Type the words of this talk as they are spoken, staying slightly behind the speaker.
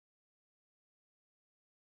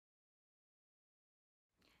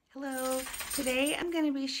Hello, today I'm going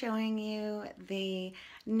to be showing you the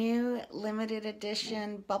new limited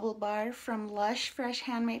edition bubble bar from Lush Fresh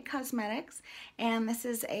Handmade Cosmetics, and this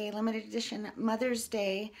is a limited edition Mother's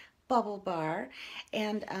Day bubble bar.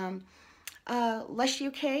 And Lush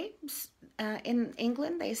UK in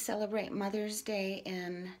England, they celebrate Mother's Day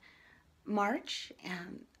in March,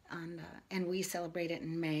 and we celebrate it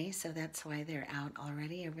in May, so that's why they're out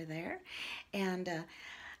already over there. And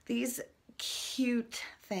these cute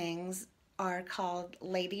things are called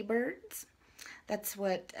ladybirds. That's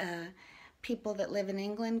what people that live in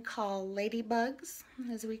England call ladybugs,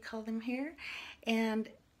 as we call them here. And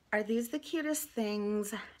are these the cutest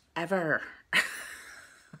things ever?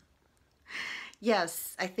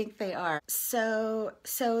 Yes, I think they are. So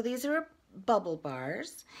these are bubble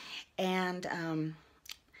bars, and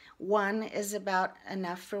one is about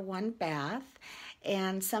enough for one bath.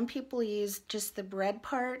 And some people use just the red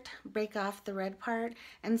part, break off the red part,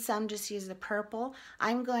 and some just use the purple.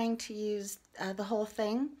 I'm going to use the whole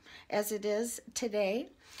thing as it is today.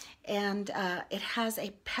 And it has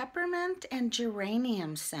a peppermint and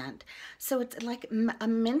geranium scent. So it's like a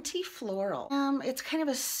minty floral. It's kind of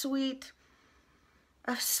a sweet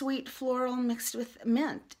floral mixed with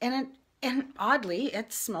mint. And oddly,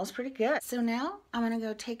 it smells pretty good. So now I'm gonna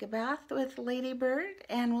go take a bath with Ladybird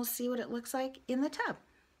and we'll see what it looks like in the tub.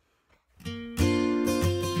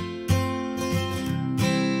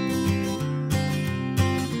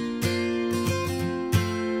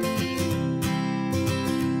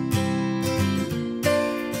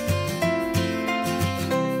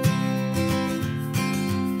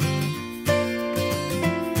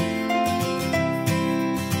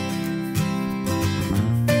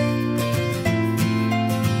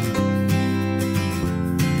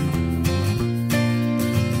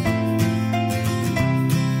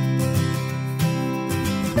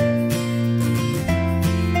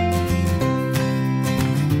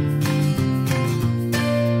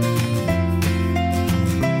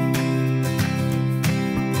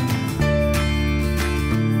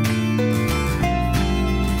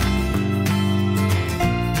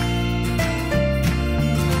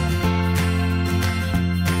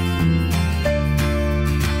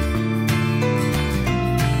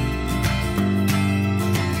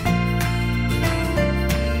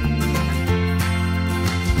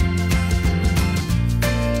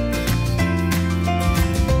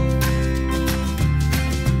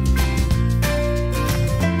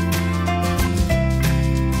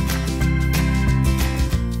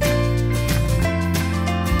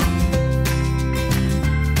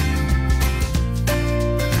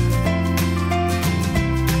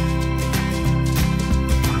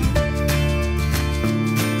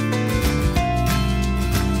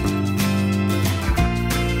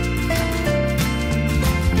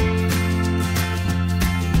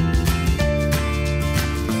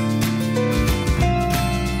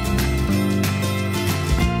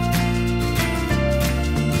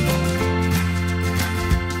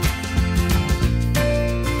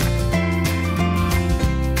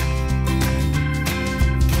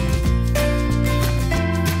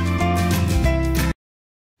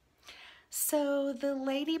 So the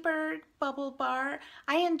Ladybird bubble bar,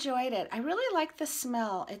 I enjoyed it. I really like the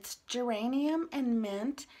smell. It's geranium and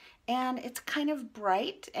mint, and it's kind of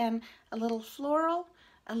bright and a little floral,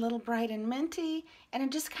 a little bright and minty, and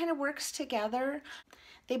it just kind of works together.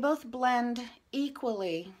 They both blend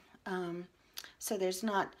equally, so there's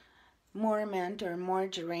not more mint or more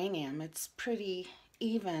geranium. It's pretty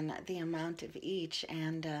even, the amount of each,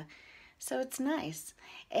 and so it's nice.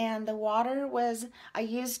 And the water was, I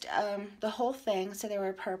used the whole thing, so they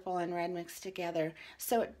were purple and red mixed together.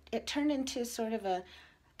 So it turned into sort of a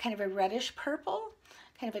kind of a reddish purple,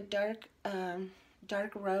 kind of a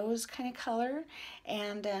dark rose kind of color.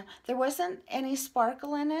 And there wasn't any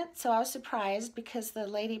sparkle in it, so I was surprised because the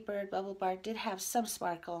Ladybird bubble bar did have some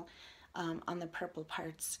sparkle on the purple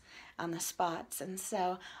parts, on the spots, and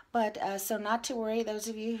so, but so not to worry, those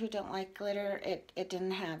of you who don't like glitter, it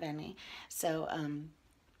didn't have any. So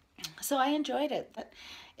so I enjoyed it. But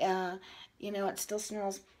you know, it still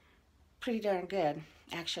smells pretty darn good,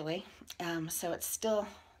 actually. So it's still,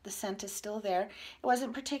 the scent is still there. It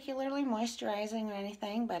wasn't particularly moisturizing or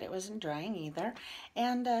anything, but it wasn't drying either,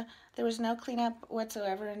 and there was no cleanup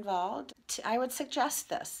whatsoever involved. I would suggest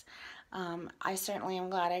this. I certainly am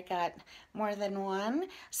glad I got more than one.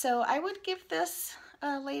 So I would give this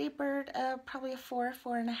Ladybird probably a 4,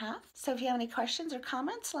 4.5. So if you have any questions or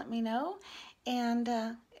comments, let me know. And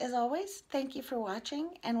as always, thank you for watching,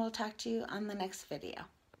 and we'll talk to you on the next video.